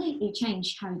completely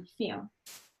change how you feel.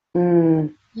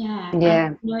 Yeah.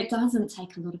 And, you know, it doesn't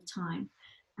take a lot of time,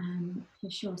 for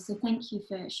sure. So thank you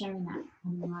for sharing that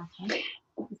on the live.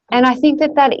 And I think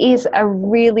that is a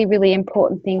really, really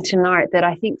important thing to note, that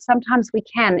I think sometimes we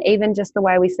can, even just the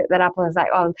way we set that up, I was like,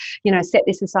 oh, you know, set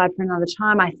this aside for another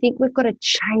time. I think we've got to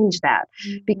change that,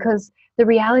 because the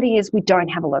reality is we don't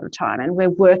have a lot of time, and we're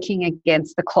working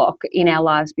against the clock in our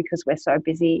lives because we're so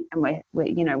busy, and we're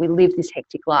you know, we live this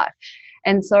hectic life.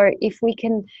 And so if we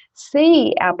can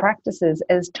see our practices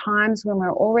as times when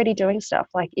we're already doing stuff,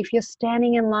 like if you're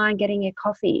standing in line getting your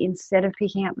coffee, instead of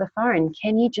picking up the phone,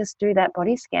 can you just do that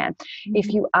body scan?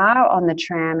 If you are on the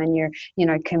tram and you're, you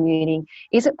know, commuting,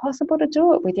 is it possible to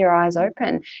do it with your eyes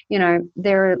open? You know,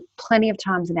 there are plenty of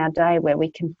times in our day where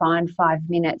we can find 5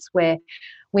 minutes where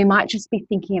we might just be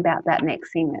thinking about that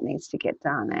next thing that needs to get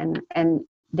done. And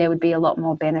there would be a lot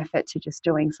more benefit to just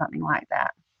doing something like that.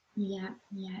 Yeah,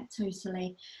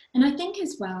 totally. And I think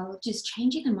as well, just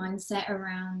changing the mindset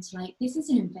around, like, this is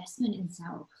an investment in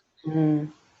self.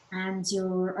 And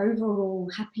your overall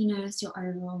happiness, your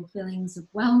overall feelings of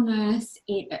wellness,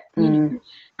 you know,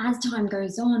 as time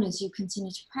goes on, as you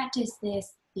continue to practice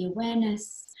this, the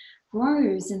awareness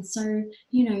grows. And so,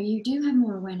 you know, you do have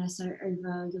more awareness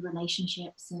over your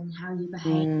relationships and how you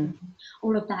behave, and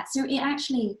all of that. So it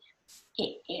actually,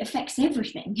 it affects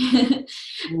everything.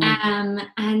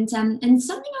 And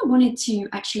something I wanted to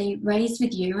actually raise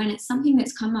with you, and it's something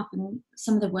that's come up in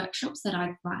some of the workshops that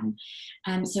I've run.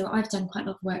 So I've done quite a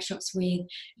lot of workshops with,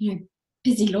 you know,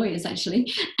 busy lawyers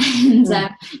actually, and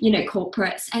you know,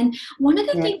 corporates. And one of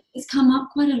the things that's come up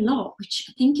quite a lot, which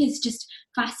I think is just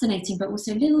fascinating, but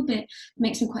also a little bit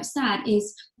makes me quite sad,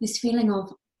 is this feeling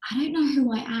of, I don't know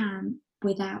who I am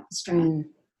without the stress.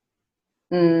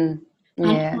 And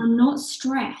if I'm not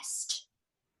stressed,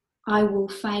 I will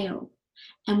fail.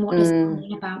 And what does that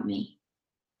mean about me?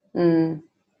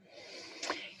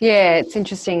 Yeah, it's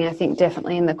interesting. I think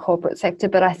definitely in the corporate sector,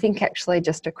 but I think actually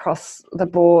just across the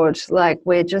board, like,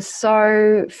 we're just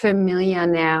so familiar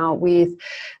now with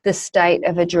the state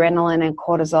of adrenaline and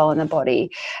cortisol in the body,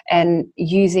 and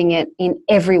using it in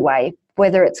every way,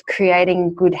 whether it's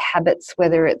creating good habits,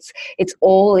 whether it's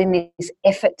all in this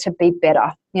effort to be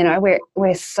better. You know,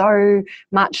 we're so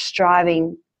much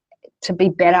striving to be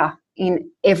better in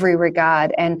every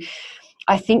regard. And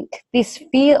I think this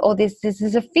fear, or this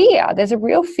is a fear, there's a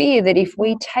real fear that if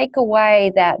we take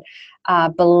away that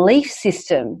belief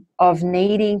system of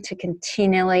needing to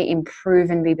continually improve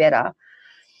and be better,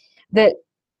 that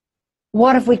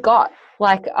what have we got?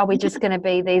 Like, are we just going to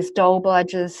be these dull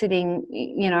bludgers sitting,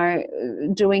 you know,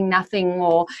 doing nothing?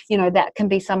 Or, you know, that can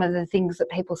be some of the things that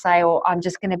people say, or I'm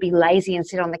just going to be lazy and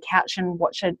sit on the couch and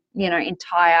watch a, you know,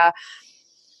 entire,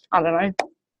 I don't know,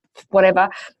 whatever.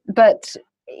 But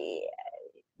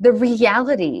the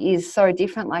reality is so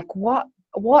different. Like, what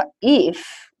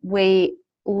if we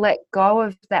let go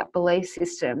of that belief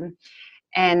system,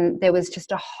 and there was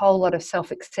just a whole lot of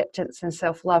self-acceptance and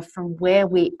self-love from where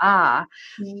we are,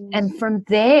 and from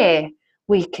there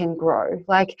we can grow,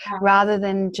 like, rather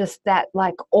than just that,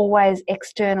 like, always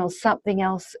external, something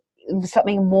else,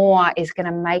 something more is going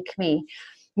to make me,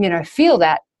 you know, feel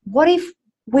that. What if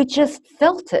we just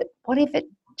felt it? What if it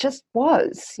just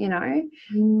was, you know?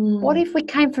 What if we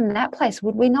came from that place?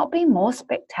 Would we not be more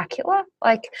spectacular?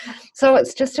 Like, so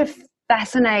it's just a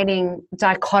fascinating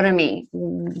dichotomy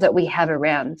that we have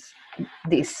around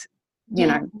this, you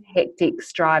know, hectic,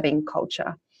 striving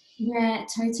culture. Yeah,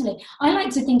 totally. I like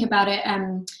to think about it,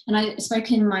 and I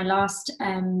spoke in my last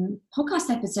podcast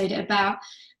episode about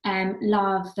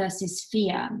love versus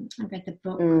fear. I read the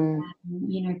book,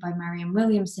 you know, by Marianne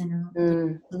Williamson,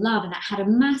 Love, and that had a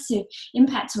massive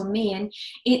impact on me. And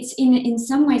it's in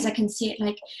some ways I can see it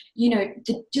like, you know,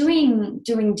 the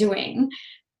doing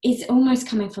is almost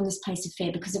coming from this place of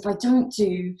fear, because if I don't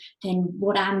do, then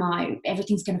what am I?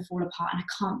 Everything's going to fall apart, and I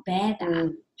can't bear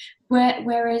that.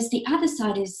 Whereas the other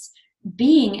side is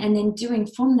being, and then doing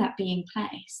from that being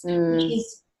place, which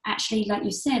is actually, like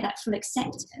you said, that full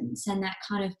acceptance and that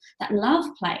kind of that love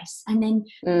place. And then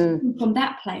from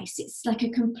that place, it's like a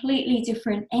completely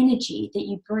different energy that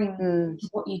you bring to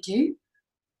what you do.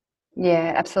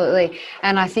 Yeah, absolutely.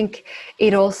 And I think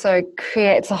it also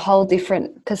creates a whole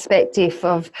different perspective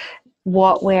of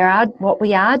what we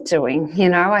are doing. You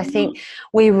know, I think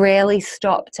we rarely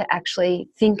stop to actually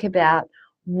think about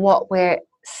what we're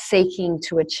seeking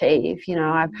to achieve. You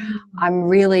know, I'm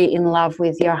really in love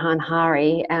with Johann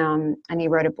Hari, and he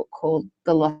wrote a book called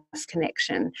The Lost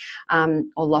Connection,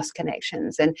 or Lost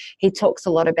Connections, and he talks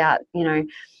a lot about, you know,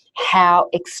 how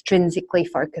extrinsically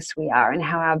focused we are and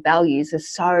how our values are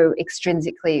so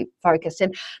extrinsically focused.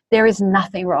 And there is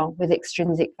nothing wrong with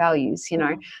extrinsic values, you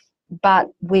know, but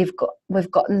we've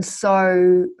gotten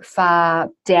so far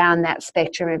down that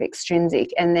spectrum of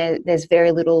extrinsic, and there's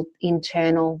very little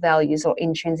internal values or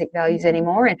intrinsic values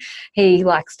anymore. And he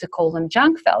likes to call them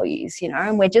junk values, you know,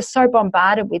 and we're just so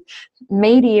bombarded with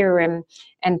media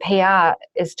and PR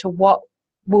as to what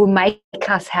will make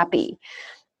us happy,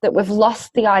 that we've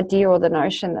lost the idea or the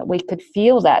notion that we could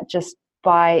feel that just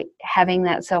by having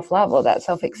that self-love or that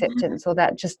self-acceptance or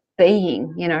that just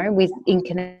being, you know, in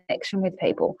connection with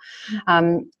people.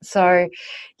 So,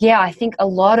 yeah, I think a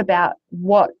lot about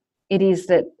what it is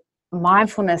that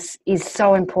mindfulness is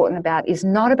so important about is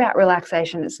not about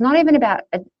relaxation. It's not even about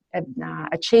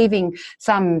achieving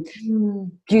some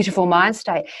beautiful mind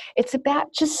state. It's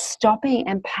about just stopping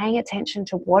and paying attention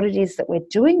to what it is that we're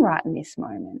doing right in this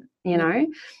moment, you know,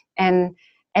 and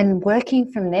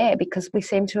working from there, because we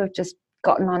seem to have just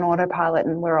gotten on autopilot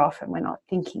and we're off and we're not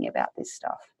thinking about this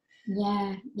stuff.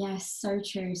 So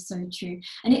true, so true.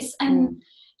 And it's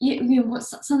you what's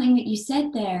something that you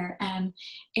said there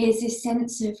is this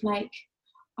sense of like,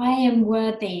 I am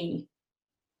worthy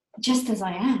just as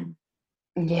I am.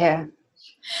 Yeah.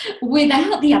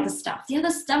 Without the other stuff. The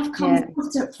other stuff comes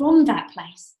from that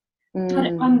place. But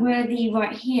I'm worthy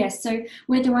right here. So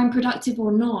whether I'm productive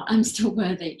or not, I'm still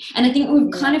worthy. And I think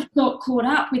we've kind of got caught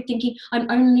up with thinking I'm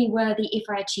only worthy if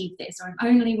I achieve this, or I'm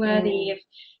only worthy if,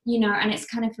 you know, and it's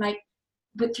kind of like,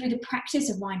 but through the practice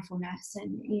of mindfulness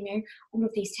and, you know, all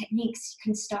of these techniques,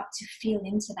 you can start to feel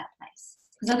into that place.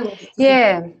 Because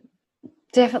otherwise,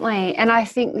 definitely. And I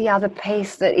think the other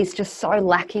piece that is just so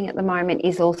lacking at the moment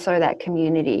is also that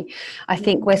community. I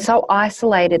think we're so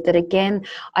isolated that, again,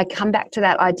 I come back to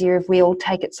that idea of we all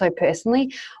take it so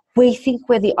personally. We think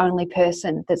we're the only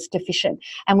person that's deficient.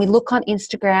 And we look on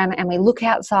Instagram and we look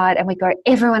outside and we go,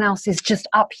 everyone else is just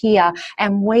up here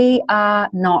and we are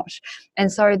not.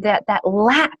 And so that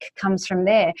lack comes from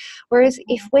there. Whereas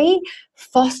if we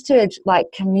fostered like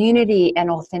community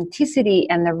and authenticity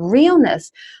and the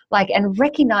realness, like, and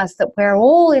recognize that we're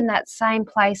all in that same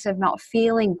place of not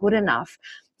feeling good enough,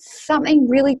 something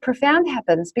really profound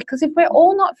happens. Because if we're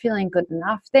all not feeling good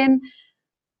enough, then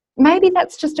maybe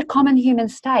that's just a common human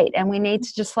state, and we need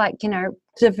to just, like, you know,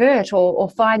 divert or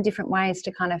find different ways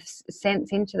to kind of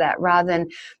sense into that, rather than,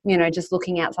 you know, just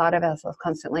looking outside of ourselves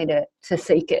constantly to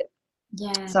seek it.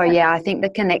 So I think the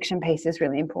connection piece is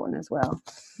really important as well.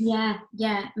 Yeah,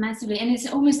 massively. And it's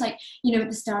almost like, you know, at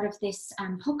the start of this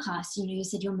podcast, you know, you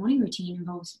said your morning routine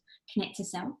involves connect to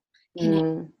self,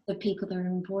 connect with people that are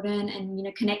important, and, you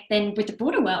know, connect then with the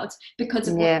broader world because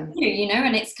of what you do, you know,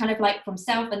 and it's kind of like from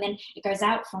self, and then it goes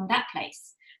out from that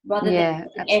place, rather than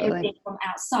everything from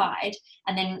outside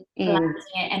and then balancing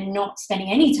it and not spending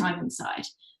any time inside.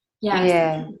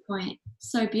 Good point.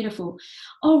 So beautiful.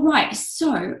 All right,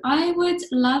 so I would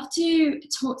love to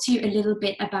talk to you a little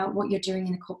bit about what you're doing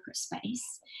in the corporate space.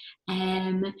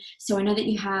 So I know that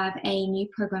you have a new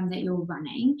program that you're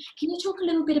running. Can you talk a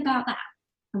little bit about that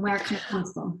and where it kind of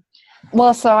comes from?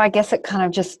 Well, so I guess it kind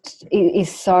of just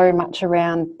is so much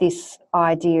around this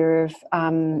idea of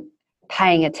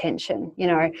paying attention. You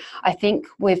know, I think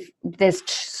there's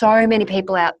so many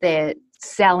people out there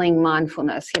selling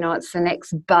mindfulness. You know, it's the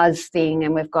next buzz thing,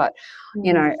 and we've got,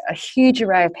 you know, a huge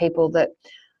array of people that,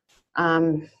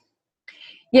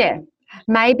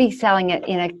 maybe selling it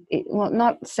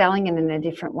not selling it in a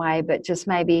different way, but just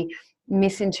maybe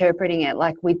misinterpreting it.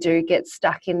 Like, we do get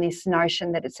stuck in this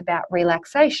notion that it's about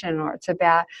relaxation, or it's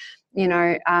about, you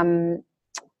know,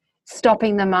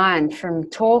 stopping the mind from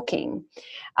talking,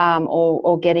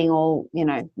 or getting all, you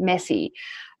know, messy.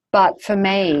 But for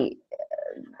me,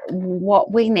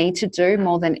 what we need to do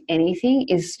more than anything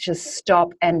is just stop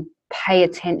and pay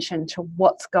attention to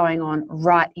what's going on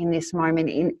right in this moment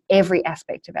in every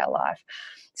aspect of our life.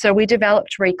 So we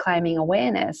developed Reclaiming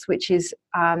Awareness, which is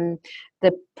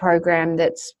the program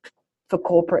that's for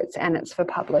corporates and it's for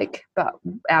public, but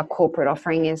our corporate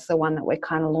offering is the one that we're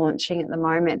kind of launching at the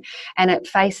moment. And it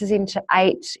faces into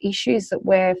 8 issues that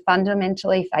we're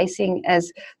fundamentally facing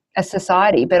as a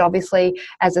society, but obviously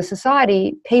as a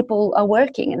society people are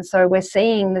working, and so we're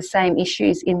seeing the same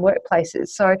issues in workplaces.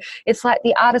 So it's like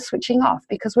the art of switching off,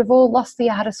 because we've all lost the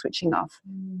art of switching off.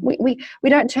 We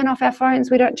don't turn off our phones,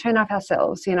 we don't turn off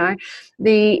ourselves,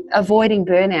 the avoiding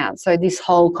burnout. So this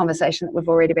whole conversation that we've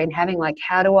already been having, like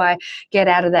how do I get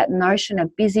out of that notion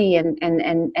of busy and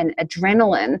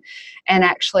adrenaline and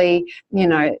actually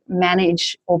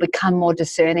manage or become more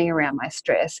discerning around my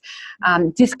stress.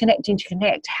 Disconnect,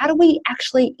 interconnect. How do we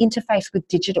actually interface with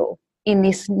digital in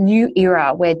this new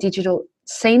era where digital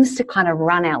seems to kind of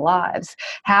run our lives?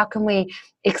 How can we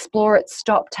explore it,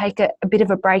 stop, take a bit of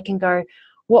a break and go,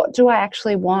 what do I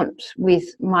actually want with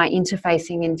my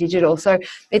interfacing in digital? So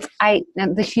it's 8,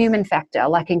 the human factor,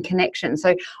 like in connection.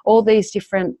 So all these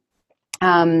different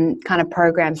kind of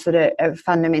programs that are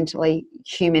fundamentally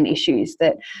human issues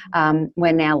that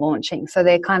we're now launching. So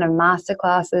they're kind of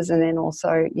masterclasses and then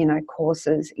also,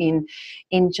 courses in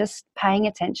just paying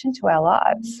attention to our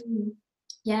lives.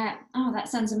 Yeah. Oh, that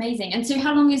sounds amazing. And so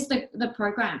how long is the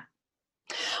program?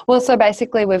 Well, so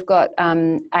basically we've got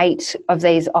 8 of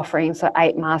these offerings, so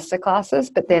 8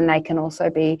 masterclasses, but then they can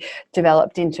also be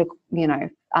developed into,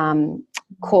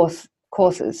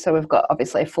 courses. So we've got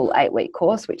obviously a full 8-week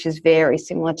course, which is very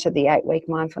similar to the 8-week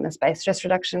mindfulness-based stress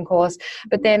reduction course.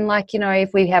 But then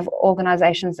if we have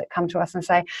organisations that come to us and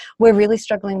say, we're really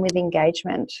struggling with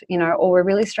engagement, or we're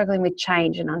really struggling with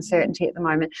change and uncertainty at the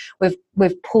moment,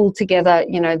 we've pulled together,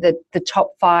 the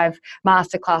top 5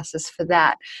 masterclasses for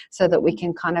that, so that we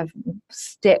can kind of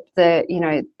step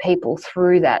the, people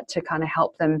through that to kind of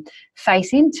help them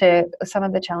face into some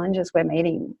of the challenges we're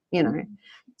meeting,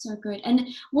 So good. And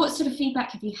what sort of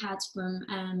feedback have you had from,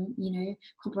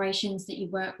 corporations that you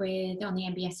work with on the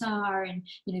MBSR and,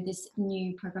 this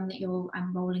new program that you're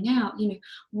rolling out?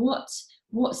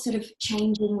 What sort of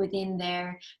changing within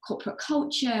their corporate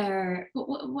culture?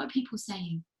 What are people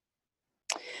saying?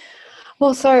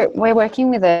 Well, so we're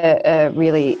working with a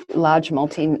really large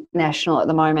multinational at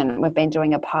the moment. We've been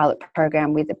doing a pilot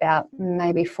program with about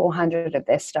maybe 400 of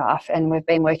their staff, and we've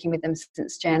been working with them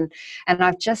since Jan. And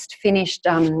I've just finished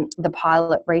the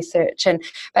pilot research, and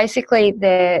basically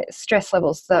their stress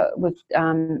levels that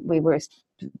we were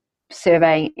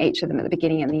surveying each of them at the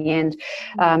beginning and the end,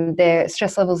 their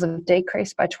stress levels have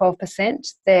decreased by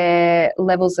 12%. Their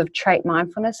levels of trait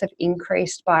mindfulness have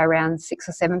increased by around 6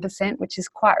 or 7%, which is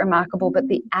quite remarkable. But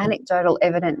the anecdotal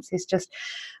evidence is just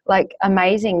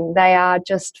amazing. They are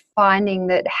just finding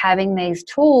that having these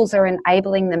tools are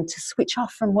enabling them to switch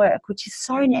off from work, which is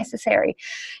so necessary.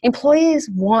 Employers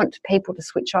want people to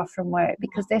switch off from work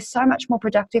because they're so much more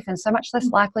productive and so much less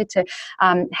likely to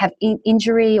have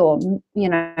injury or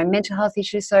mental health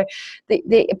issues. So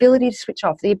the ability to switch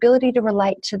off, the ability to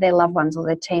relate to their loved ones or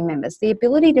their team members, the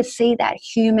ability to see that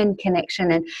human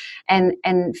connection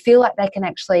and feel like they can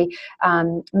actually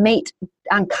meet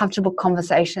uncomfortable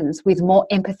conversations with more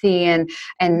empathy and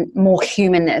more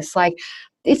humanness. Like,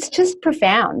 it's just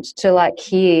profound to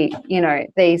hear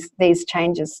these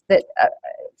changes that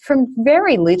from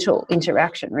very little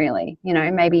interaction, really,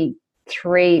 maybe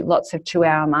 3 lots of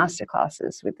 2-hour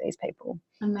masterclasses with these people.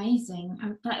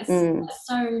 Amazing. That's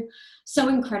so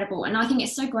incredible. And I think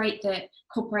it's so great that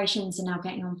corporations are now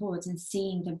getting on board and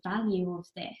seeing the value of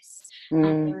this,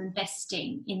 and they're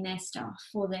investing in their staff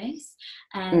for this.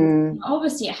 And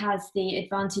obviously it has the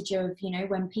advantage of,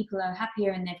 when people are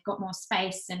happier and they've got more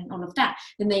space and all of that,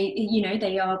 then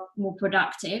they are more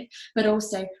productive. But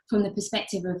also from the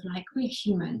perspective of we're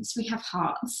humans, we have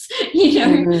hearts, we are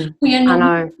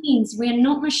not machines. We are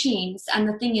not machines. And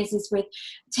the thing is with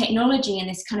technology and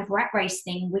this kind of rat race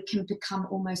thing, we can become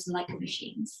almost like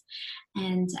machines.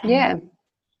 And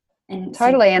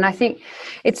totally. And I think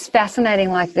it's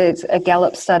fascinating, there's a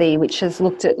Gallup study which has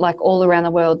looked at all around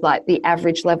the world, the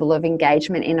average level of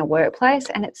engagement in a workplace,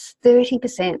 and it's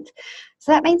 30%.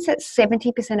 So that means that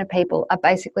 70% of people are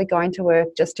basically going to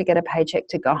work just to get a paycheck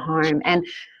to go home. And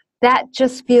that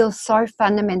just feels so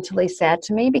fundamentally sad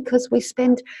to me, because we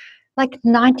spend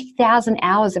 90,000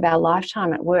 hours of our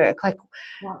lifetime at work.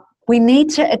 We need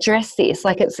to address this.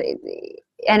 It's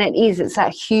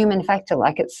that human factor.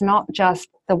 It's not just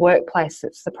the workplace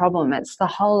that's the problem. It's the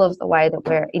whole of the way that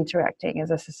we're interacting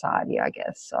as a society, I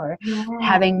guess. So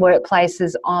having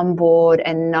workplaces on board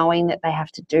and knowing that they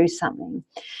have to do something.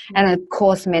 And of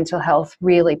course, mental health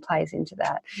really plays into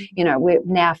that. You know, we're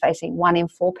now facing 1 in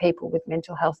 4 people with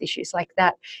mental health issues. Like,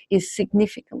 that is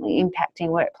significantly impacting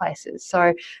workplaces.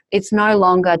 So it's no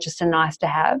longer just a nice to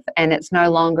have, and it's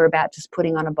no longer about just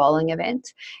putting on a bowling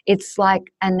event. It's like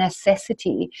a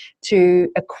necessity to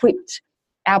equip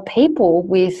our people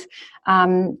with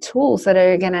tools that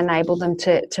are going to enable them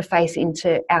to face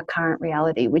into our current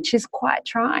reality, which is quite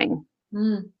trying.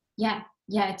 Yeah,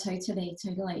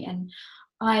 totally. And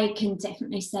I can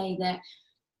definitely say that,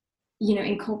 you know,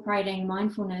 incorporating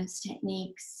mindfulness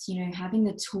techniques, you know, having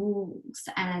the tools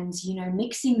and, you know,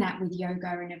 mixing that with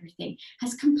yoga and everything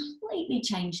has completely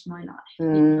changed my life, you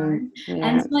know.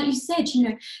 And like you said,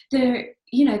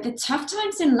 the tough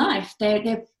times in life,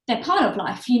 they're part of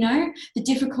life, you know, the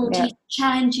difficulties,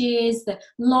 challenges, the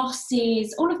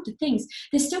losses, all of the things,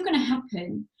 they're still going to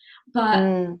happen.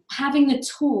 But having the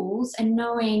tools and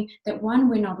knowing that, one,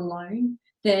 we're not alone,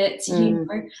 that, you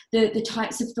know, the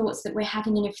types of thoughts that we're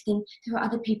having and everything, there are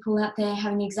other people out there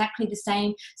having exactly the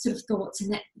same sort of thoughts,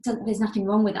 and that there's nothing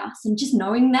wrong with us. And just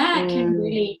knowing that can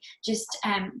really just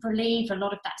relieve a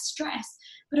lot of that stress.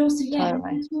 But also,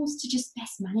 having tools to just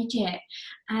best manage it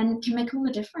and can make all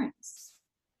the difference.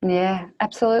 Yeah,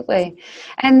 absolutely.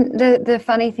 And the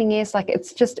funny thing is, like,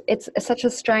 it's such a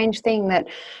strange thing that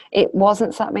it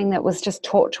wasn't something that was just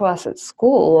taught to us at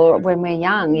school or when we're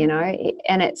young, you know,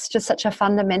 and it's just such a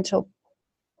fundamental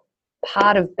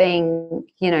part of being,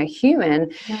 you know,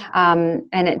 human. And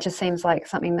it just seems like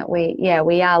something that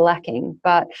we are lacking.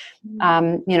 But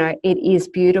you know, it is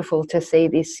beautiful to see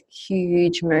this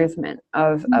huge movement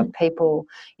of people,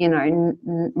 you know,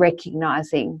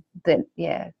 recognizing that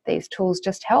these tools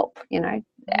just help, you know,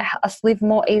 us live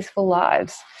more easeful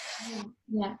lives.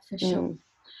 Yeah, for sure.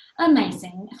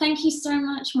 Amazing. Thank you so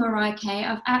much, Marijke.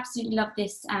 I've absolutely loved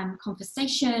this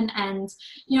conversation, and,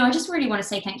 you know, I just really want to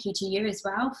say thank you to you as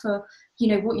well for, you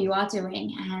know, what you are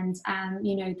doing, and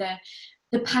you know,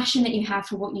 the passion that you have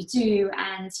for what you do,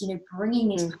 and, you know, bringing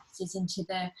these practices into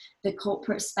the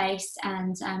corporate space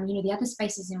and you know, the other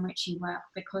spaces in which you work,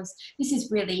 because this is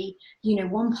really, you know,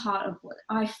 one part of what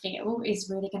I feel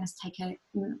is really going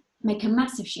to make a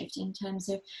massive shift in terms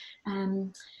of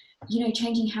you know,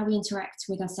 changing how we interact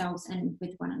with ourselves and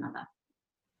with one another.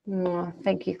 Oh,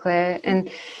 thank you, Claire.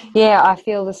 And yeah, I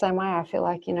feel the same way. I feel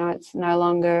like, you know, it's no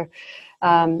longer,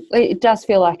 it does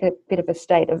feel like a bit of a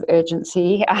state of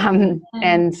urgency.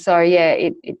 And so,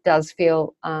 it does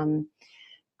feel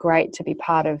great to be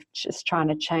part of just trying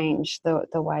to change the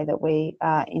way that we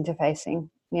are interfacing.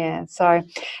 Yeah, so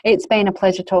it's been a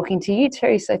pleasure talking to you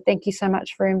too. So thank you so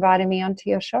much for inviting me onto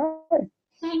your show.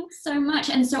 Thanks so much.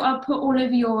 And so I'll put all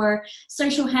of your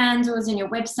social handles and your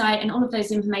website and all of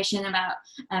those information about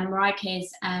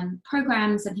Marijke's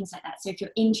programs and things like that. So if you're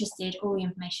interested, all the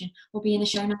information will be in the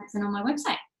show notes and on my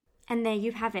website. And there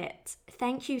you have it.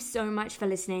 Thank you so much for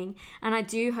listening. And I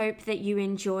do hope that you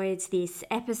enjoyed this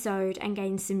episode and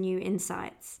gained some new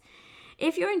insights.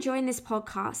 If you're enjoying this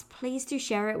podcast, please do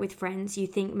share it with friends you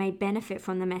think may benefit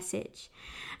from the message.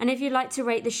 And if you'd like to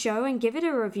rate the show and give it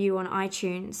a review on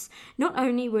iTunes, not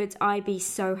only would I be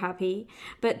so happy,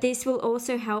 but this will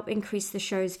also help increase the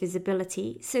show's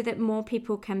visibility so that more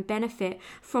people can benefit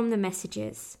from the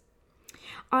messages.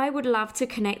 I would love to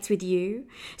connect with you,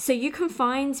 so you can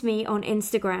find me on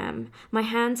Instagram. My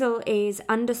handle is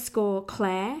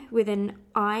 _Claire with an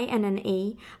I and an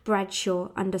E, Bradshaw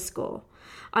 _.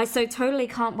 I so totally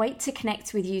can't wait to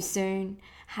connect with you soon.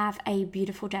 Have a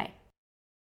beautiful day.